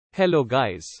Hello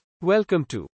guys. Welcome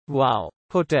to Wow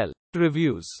Hotel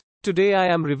Reviews. Today I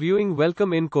am reviewing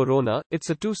Welcome Inn Corona. It's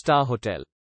a 2-star hotel.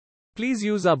 Please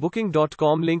use our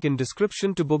booking.com link in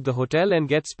description to book the hotel and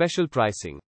get special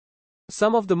pricing.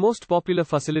 Some of the most popular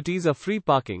facilities are free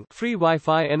parking, free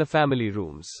Wi-Fi and a family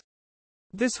rooms.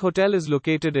 This hotel is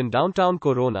located in downtown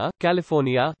Corona,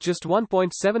 California, just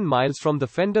 1.7 miles from the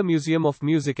Fender Museum of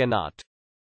Music and Art.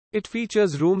 It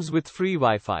features rooms with free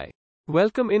Wi-Fi.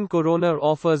 Welcome Inn Corona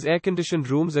offers air-conditioned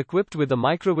rooms equipped with a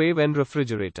microwave and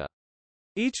refrigerator.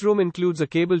 Each room includes a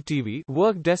cable TV,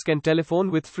 work desk and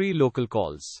telephone with free local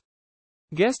calls.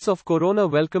 Guests of Corona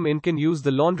Welcome Inn can use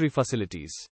the laundry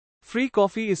facilities. Free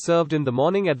coffee is served in the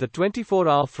morning at the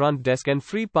 24-hour front desk and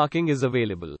free parking is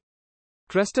available.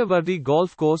 Cresta Verde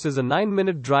Golf Course is a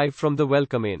 9-minute drive from the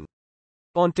Welcome Inn.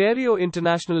 Ontario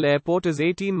International Airport is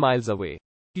 18 miles away.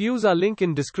 Use our link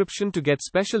in description to get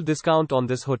special discount on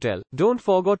this hotel. Don't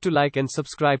forget to like and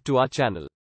subscribe to our channel.